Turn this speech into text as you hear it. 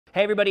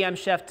Hey everybody, I'm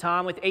Chef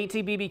Tom with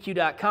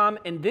allthingsbbq.com,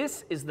 and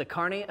this is the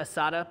Carne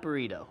Asada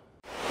Burrito.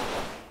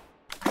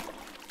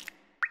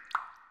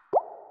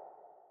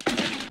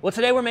 Well,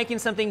 today we're making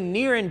something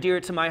near and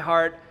dear to my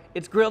heart.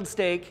 It's grilled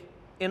steak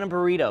in a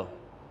burrito.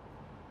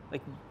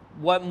 Like,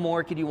 what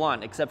more could you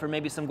want except for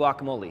maybe some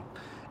guacamole?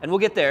 And we'll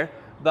get there,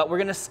 but we're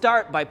gonna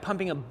start by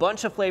pumping a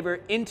bunch of flavor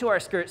into our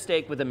skirt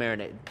steak with a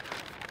marinade.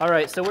 All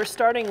right, so we're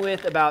starting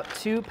with about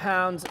 2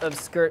 pounds of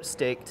skirt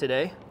steak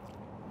today.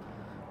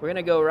 We're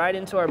gonna go right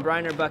into our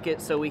briner bucket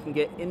so we can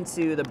get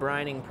into the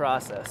brining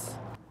process.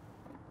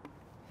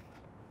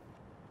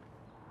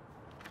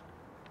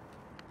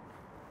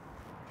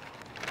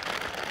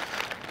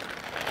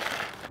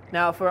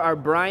 Now for our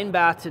brine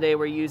bath today,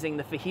 we're using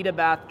the Fajita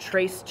Bath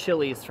Trace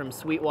chilies from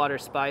Sweetwater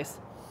Spice.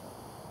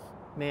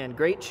 Man,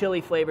 great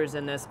chili flavors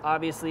in this.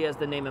 Obviously, as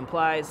the name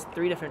implies,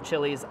 3 different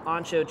chilies,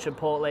 ancho,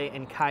 chipotle,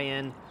 and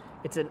cayenne.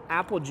 It's an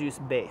apple juice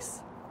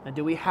base. Now,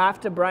 do we have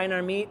to brine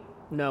our meat?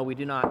 No, we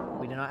do not.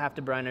 We do not have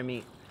to brine our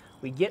meat.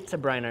 We get to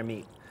brine our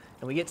meat.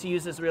 And we get to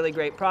use this really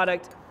great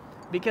product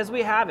because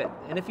we have it.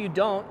 And if you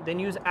don't, then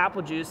use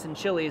apple juice and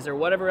chilies or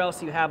whatever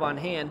else you have on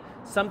hand,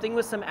 something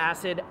with some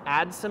acid,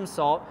 add some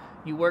salt.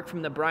 You work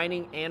from the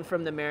brining and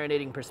from the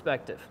marinating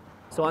perspective.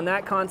 So on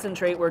that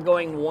concentrate, we're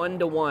going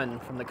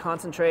 1-to-1 from the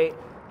concentrate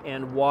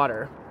and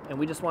water. And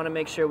we just want to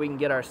make sure we can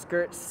get our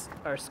skirts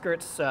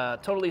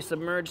totally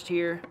submerged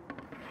here.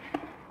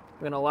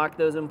 We're gonna lock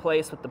those in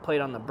place with the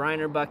plate on the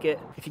briner bucket.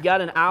 If you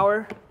got an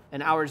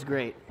hour's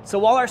great. So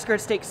while our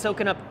skirt steak's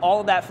soaking up all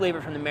of that flavor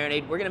from the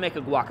marinade, we're gonna make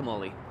a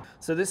guacamole.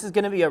 So this is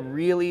gonna be a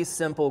really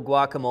simple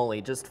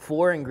guacamole, just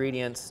 4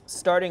 ingredients,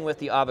 starting with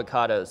the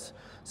avocados.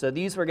 So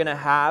these we're gonna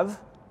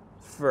have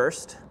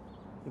first.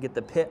 Get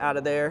the pit out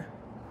of there,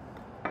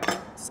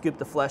 scoop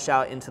the flesh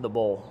out into the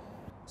bowl.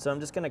 So I'm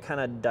just gonna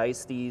kind of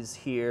dice these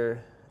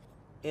here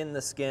in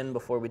the skin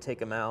before we take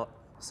them out.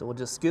 So we'll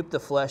just scoop the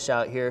flesh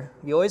out here.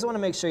 You always want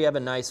to make sure you have a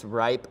nice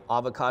ripe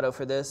avocado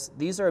for this.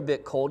 These are a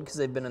bit cold because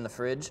they've been in the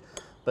fridge,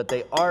 but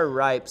they are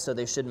ripe, so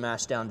they should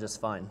mash down just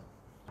fine.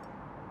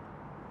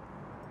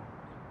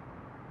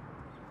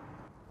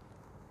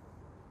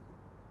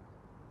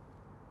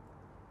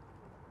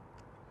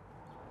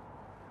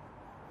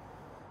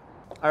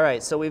 All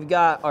right, so we've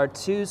got our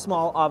 2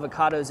 small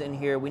avocados in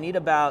here. We need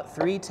about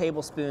 3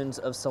 tablespoons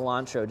of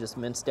cilantro, just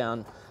minced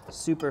down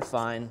super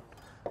fine.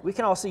 We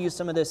can also use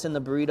some of this in the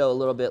burrito a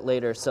little bit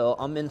later, so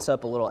I'll mince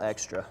up a little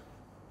extra.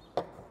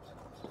 All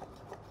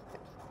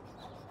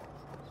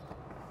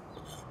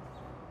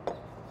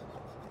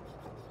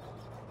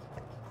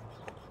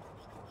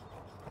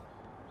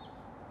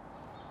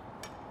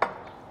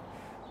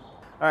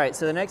right,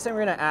 so the next thing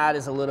we're gonna add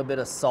is a little bit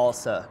of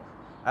salsa.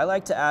 I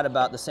like to add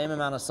about the same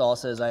amount of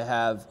salsa as I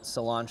have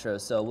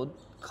cilantro, so we'll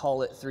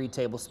call it 3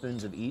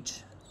 tablespoons of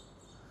each.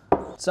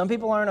 Some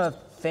people aren't a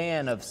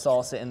fan of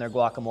salsa in their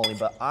guacamole,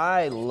 but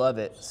I love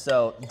it,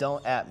 so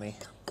don't at me.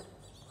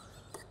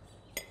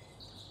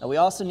 Now we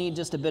also need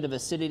just a bit of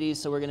acidity,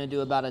 so we're gonna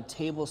do about a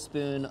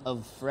tablespoon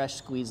of fresh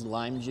squeezed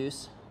lime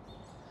juice.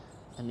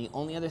 And the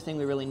only other thing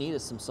we really need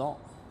is some salt.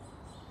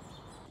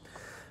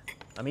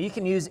 I mean, you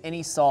can use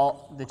any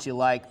salt that you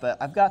like, but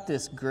I've got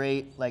this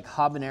great like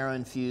habanero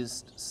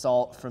infused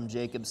salt from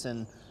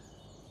Jacobsen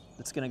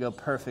that's gonna go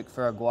perfect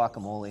for our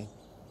guacamole.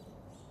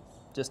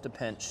 Just a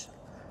pinch.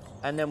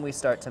 And then we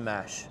start to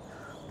mash.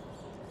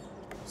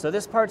 So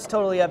this part's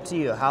totally up to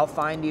you. How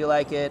fine do you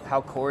like it?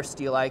 How coarse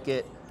do you like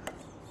it?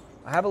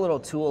 I have a little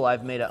tool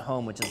I've made at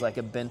home, which is like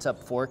a bent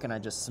up fork, and I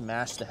just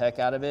smash the heck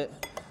out of it.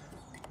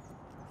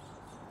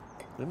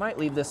 We might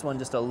leave this one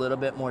just a little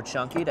bit more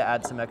chunky to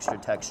add some extra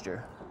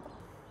texture.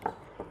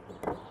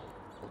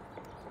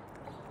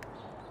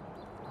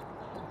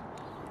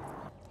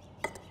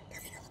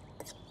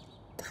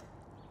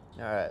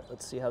 All right,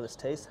 let's see how this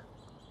tastes.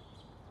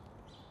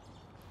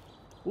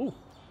 Ooh,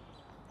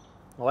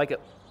 I like it.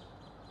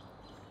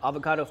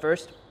 Avocado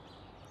first,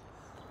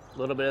 a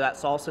little bit of that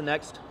salsa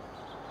next.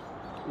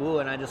 Ooh,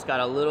 and I just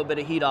got a little bit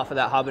of heat off of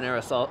that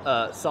habanero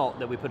salt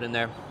that we put in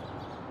there.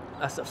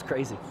 That stuff's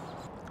crazy.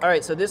 All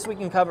right, so this we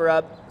can cover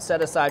up,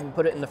 set aside, and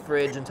put it in the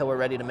fridge until we're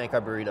ready to make our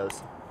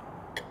burritos.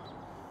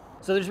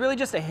 So there's really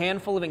just a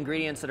handful of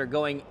ingredients that are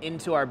going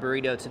into our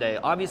burrito today.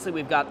 Obviously,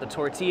 we've got the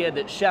tortilla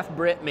that Chef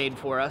Britt made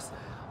for us.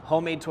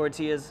 Homemade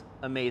tortillas,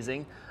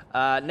 amazing.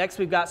 Next,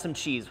 we've got some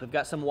cheese. We've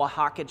got some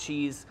Oaxaca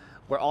cheese.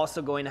 We're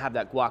also going to have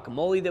that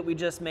guacamole that we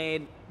just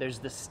made. There's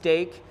the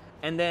steak.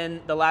 And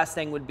then the last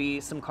thing would be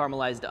some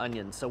caramelized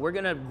onions. So we're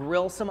gonna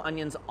grill some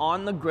onions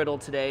on the griddle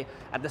today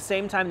at the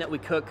same time that we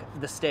cook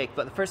the steak.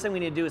 But the first thing we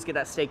need to do is get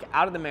that steak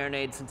out of the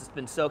marinade since it's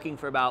been soaking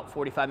for about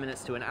 45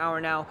 minutes to an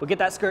hour now. We'll get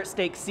that skirt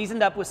steak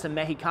seasoned up with some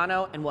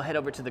Mexicano and we'll head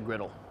over to the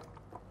griddle.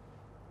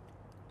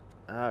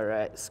 All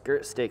right,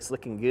 skirt steak's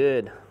looking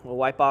good. We'll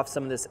wipe off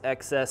some of this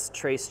excess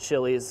Trace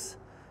chilies.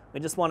 We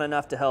just want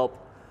enough to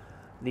help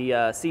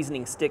the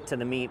seasoning stick to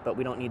the meat, but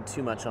we don't need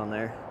too much on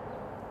there.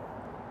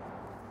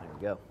 There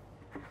we go.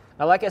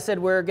 Now, like I said,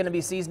 we're gonna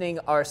be seasoning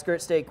our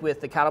skirt steak with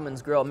the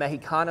Cattleman's Grill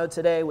Mexicano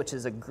today, which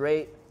is a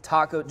great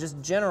taco,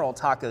 just general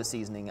taco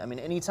seasoning. I mean,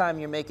 anytime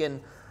you're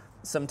making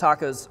some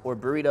tacos or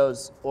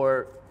burritos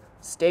or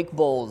steak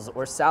bowls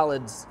or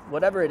salads,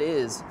 whatever it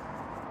is,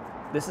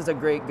 this is a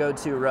great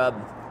go-to rub.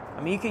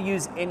 I mean, you could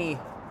use any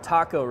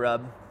taco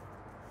rub,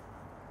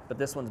 but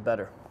this one's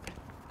better.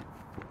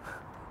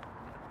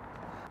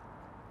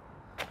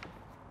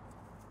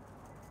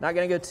 Not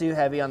gonna go too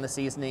heavy on the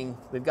seasoning.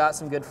 We've got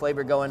some good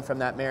flavor going from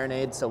that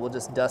marinade, so we'll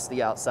just dust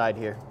the outside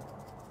here.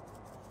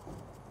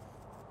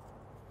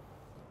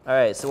 All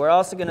right, so we're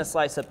also gonna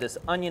slice up this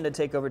onion to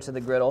take over to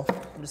the griddle.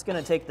 I'm just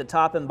gonna take the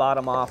top and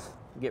bottom off,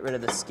 get rid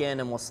of the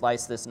skin, and we'll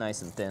slice this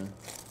nice and thin.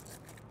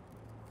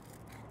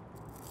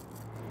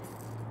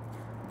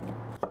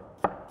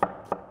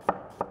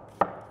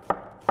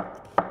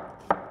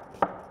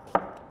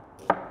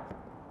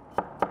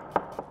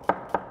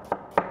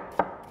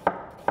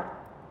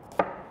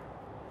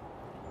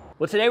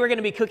 Well, today we're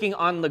gonna be cooking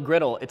on the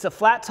griddle. It's a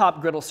flat top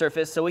griddle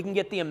surface, so we can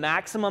get the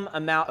maximum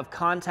amount of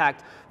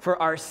contact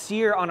for our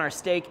sear on our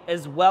steak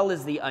as well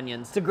as the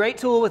onions. It's a great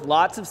tool with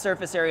lots of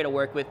surface area to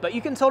work with, but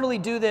you can totally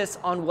do this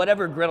on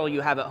whatever griddle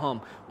you have at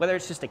home, whether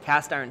it's just a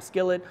cast iron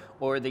skillet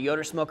or the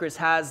Yoder Smokers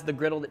has the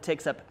griddle that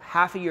takes up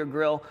half of your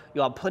grill.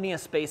 You'll have plenty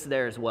of space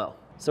there as well.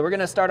 So we're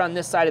gonna start on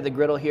this side of the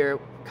griddle here,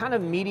 kind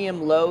of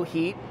medium-low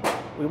heat.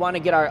 We wanna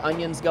get our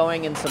onions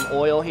going and some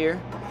oil here.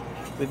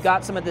 We've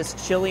got some of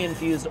this chili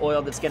infused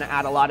oil that's gonna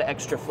add a lot of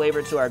extra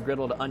flavor to our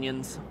griddled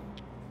onions.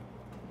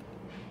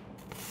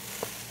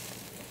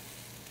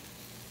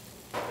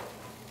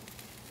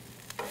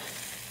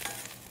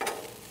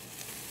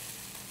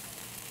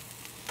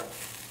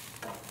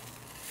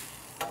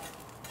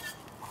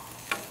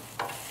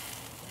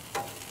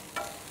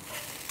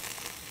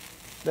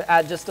 But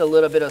add just a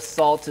little bit of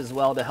salt as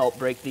well to help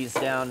break these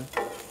down.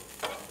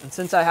 And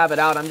since I have it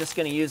out, I'm just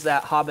gonna use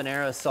that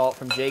habanero salt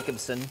from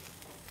Jacobsen.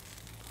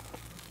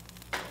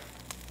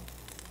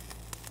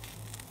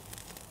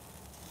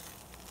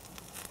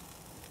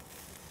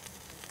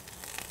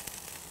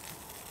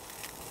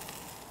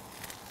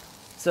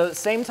 So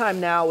same time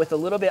now, with a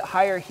little bit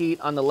higher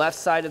heat on the left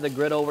side of the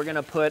griddle, we're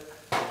gonna put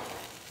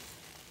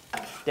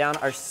down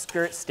our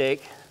skirt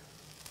steak.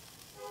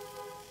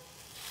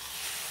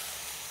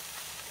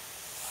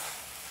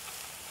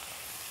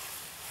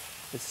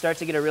 It starts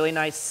to get a really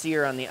nice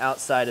sear on the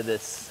outside of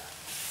this.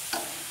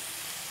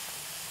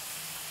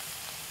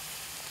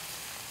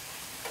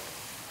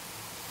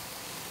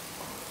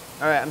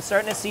 All right, I'm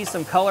starting to see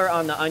some color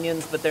on the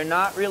onions, but they're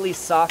not really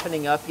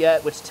softening up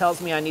yet, which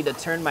tells me I need to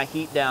turn my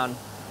heat down.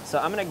 So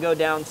I'm gonna go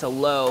down to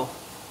low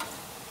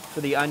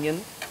for the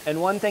onion.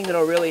 And one thing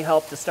that'll really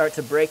help to start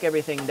to break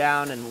everything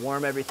down and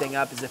warm everything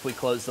up is if we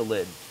close the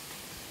lid.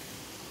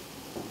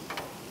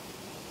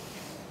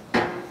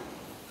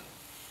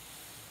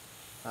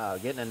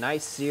 Getting a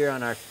nice sear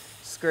on our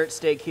skirt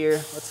steak here.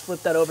 Let's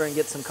flip that over and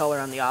get some color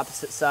on the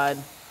opposite side.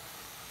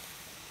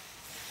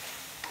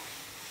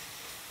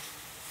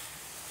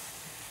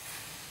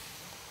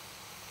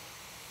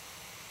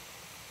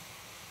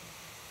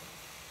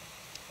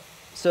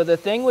 So the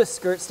thing with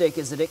skirt steak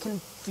is that it can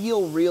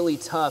feel really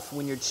tough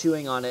when you're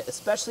chewing on it,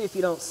 especially if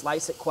you don't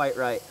slice it quite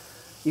right.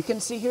 You can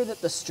see here that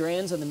the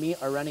strands of the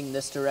meat are running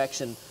this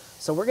direction.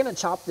 So we're gonna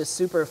chop this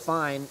super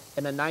fine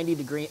in a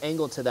 90-degree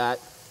angle to that.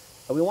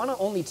 And we wanna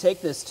only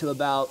take this to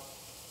about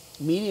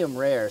medium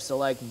rare. So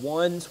like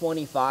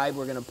 125,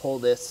 we're gonna pull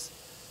this.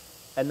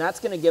 And that's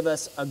gonna give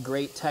us a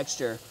great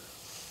texture.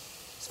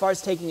 As far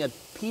as taking a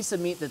piece of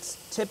meat that's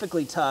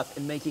typically tough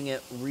and making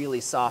it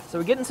really soft. So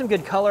we're getting some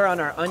good color on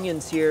our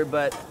onions here,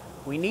 but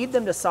we need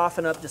them to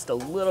soften up just a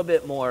little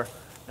bit more.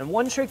 And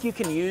one trick you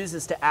can use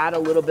is to add a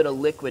little bit of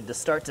liquid to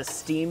start to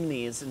steam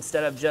these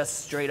instead of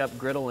just straight up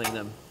griddling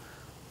them.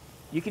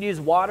 You could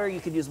use water, you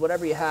could use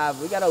whatever you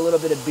have. We got a little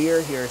bit of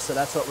beer here, so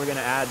that's what we're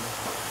gonna add.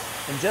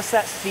 And just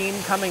that steam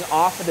coming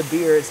off of the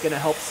beer is gonna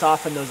help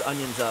soften those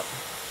onions up.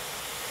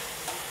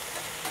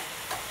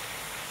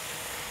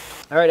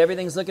 All right,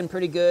 everything's looking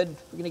pretty good.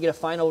 We're gonna get a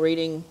final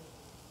reading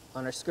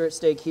on our skirt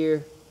steak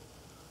here.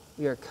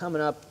 We are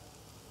coming up,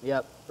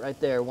 yep, right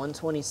there,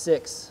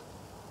 126,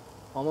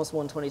 almost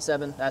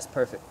 127, that's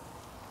perfect.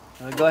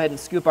 I'm gonna go ahead and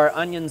scoop our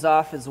onions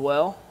off as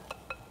well.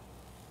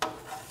 I'm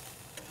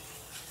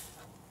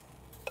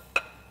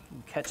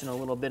catching a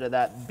little bit of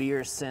that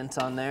beer scent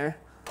on there.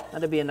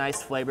 That'd be a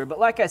nice flavor, but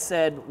like I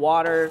said,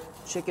 water,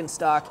 chicken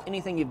stock,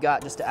 anything you've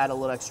got just to add a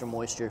little extra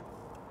moisture.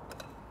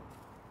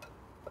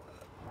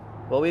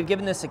 Well, we've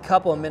given this a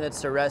couple of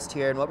minutes to rest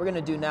here, and what we're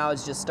gonna do now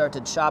is just start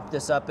to chop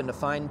this up into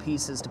fine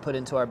pieces to put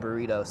into our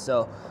burrito.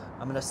 So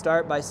I'm gonna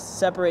start by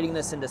separating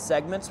this into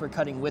segments. We're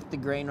cutting with the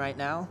grain right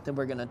now. Then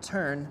we're gonna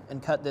turn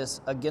and cut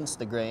this against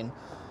the grain,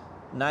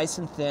 nice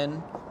and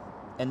thin.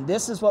 And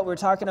this is what we're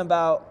talking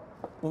about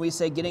when we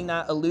say getting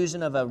that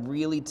illusion of a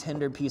really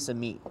tender piece of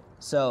meat.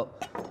 So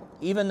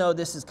even though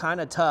this is kind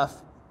of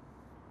tough,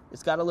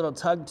 it's got a little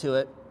tug to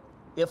it,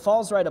 it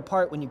falls right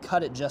apart when you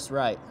cut it just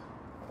right.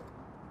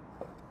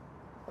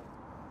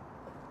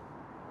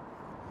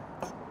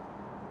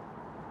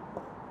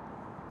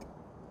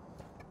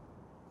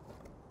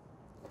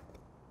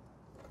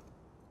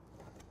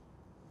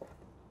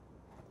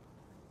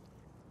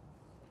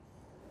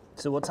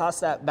 So we'll toss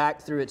that back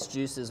through its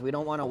juices. We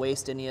don't want to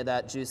waste any of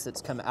that juice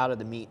that's come out of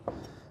the meat,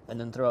 and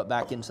then throw it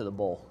back into the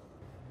bowl.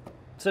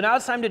 So now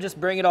it's time to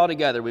just bring it all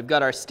together. We've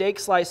got our steak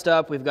sliced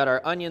up, we've got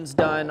our onions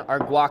done, our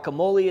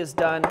guacamole is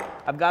done.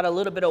 I've got a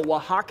little bit of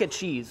Oaxaca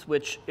cheese,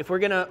 which if we're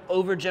gonna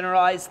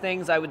overgeneralize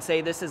things, I would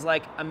say this is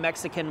like a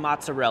Mexican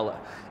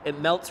mozzarella. It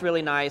melts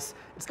really nice,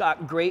 it's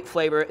got great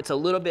flavor, it's a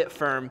little bit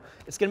firm.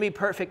 It's gonna be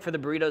perfect for the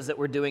burritos that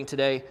we're doing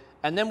today.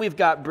 And then we've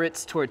got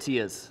Brits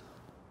tortillas.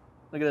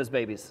 Look at those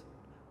babies.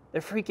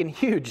 They're freaking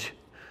huge.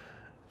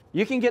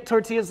 You can get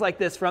tortillas like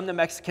this from the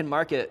Mexican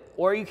market,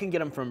 or you can get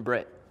them from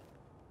Brit.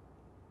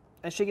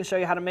 And she can show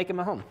you how to make them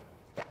at home.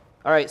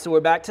 All right, so we're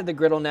back to the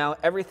griddle now.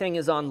 Everything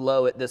is on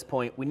low at this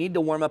point. We need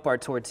to warm up our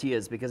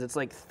tortillas because it's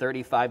like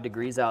 35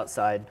 degrees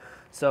outside.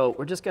 So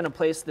we're just gonna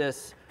place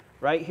this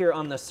right here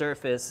on the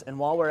surface, and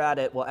while we're at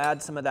it, we'll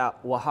add some of that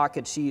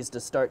Oaxaca cheese to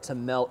start to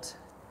melt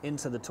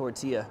into the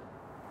tortilla.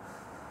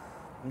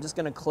 I'm just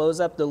gonna close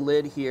up the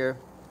lid here.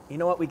 You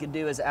know what we could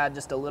do is add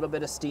just a little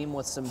bit of steam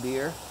with some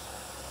beer.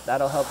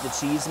 That'll help the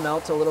cheese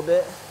melt a little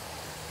bit.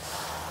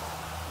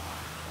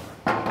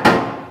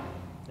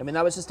 I mean,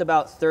 that was just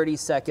about 30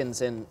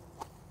 seconds, and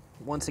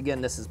once again,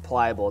 this is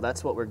pliable.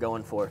 That's what we're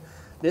going for.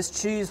 This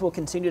cheese will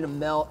continue to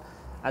melt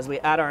as we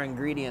add our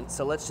ingredients,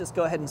 so let's just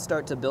go ahead and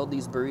start to build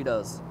these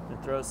burritos.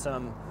 And throw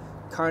some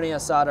carne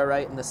asada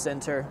right in the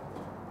center.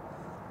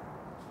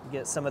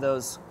 Get some of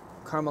those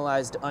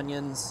caramelized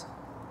onions.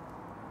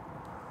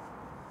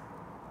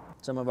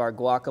 Some of our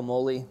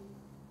guacamole.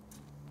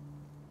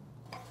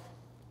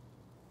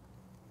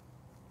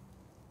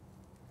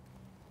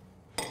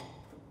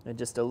 And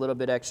just a little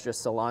bit extra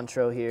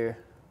cilantro here.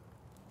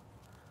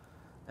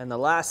 And the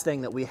last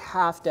thing that we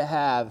have to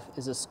have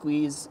is a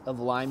squeeze of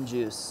lime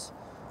juice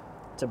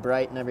to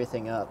brighten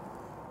everything up.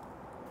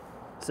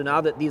 So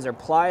now that these are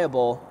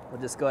pliable,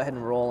 we'll just go ahead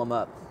and roll them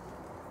up.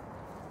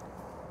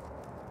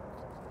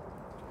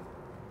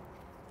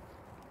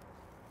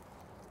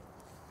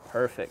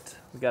 Perfect.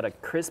 We've got a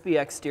crispy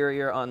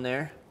exterior on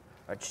there.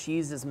 Our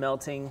cheese is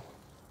melting.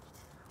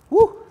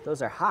 Woo,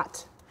 those are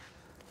hot.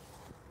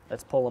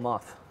 Let's pull them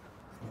off.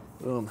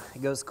 Boom,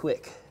 it goes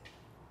quick.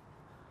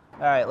 All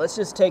right, let's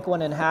just take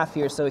one in half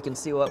here so we can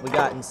see what we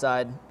got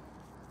inside.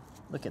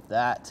 Look at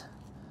that.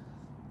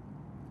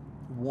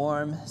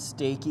 Warm,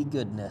 steaky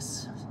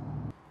goodness.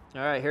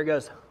 All right, here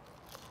goes.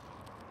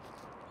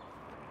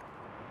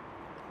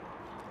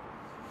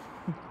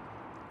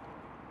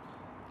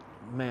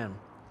 Man,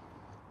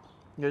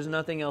 there's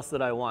nothing else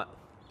that I want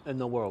in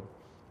the world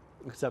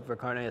except for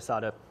carne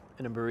asada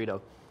and a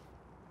burrito.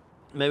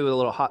 Maybe with a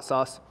little hot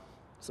sauce.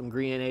 Some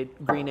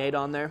greenade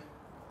on there.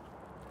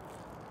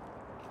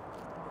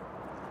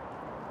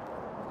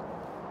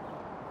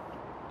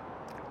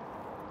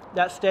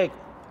 That steak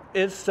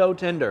is so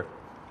tender.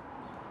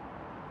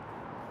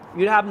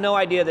 You'd have no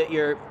idea that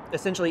you're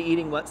essentially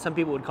eating what some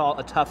people would call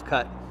a tough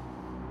cut,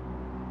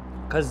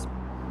 because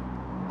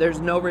there's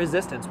no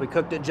resistance. We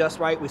cooked it just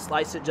right, we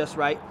sliced it just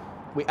right,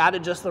 we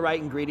added just the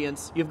right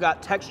ingredients. You've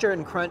got texture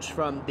and crunch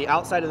from the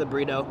outside of the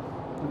burrito.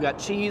 You've got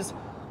cheese,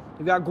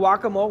 you've got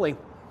guacamole.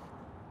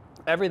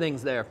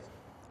 Everything's there.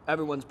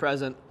 Everyone's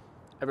present.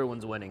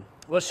 Everyone's winning.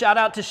 Well, shout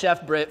out to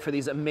Chef Britt for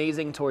these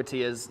amazing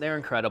tortillas. They're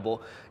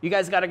incredible. You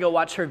guys got to go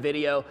watch her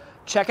video.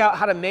 Check out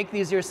how to make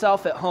these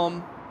yourself at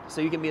home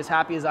so you can be as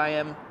happy as I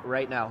am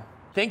right now.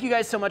 Thank you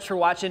guys so much for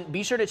watching.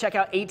 Be sure to check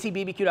out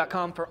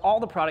allthingsbbq.com for all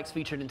the products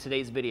featured in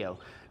today's video.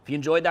 If you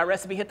enjoyed that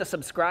recipe, hit the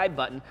subscribe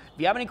button. If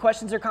you have any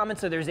questions or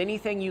comments, or there's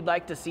anything you'd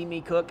like to see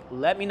me cook,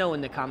 let me know in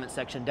the comment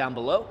section down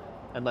below,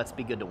 and let's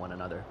be good to one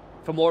another.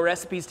 For more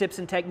recipes, tips,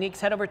 and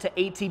techniques, head over to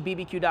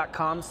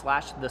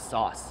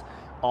allthingsbbq.com/thesauce.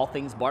 All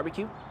things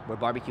barbecue, where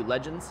barbecue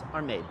legends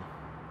are made.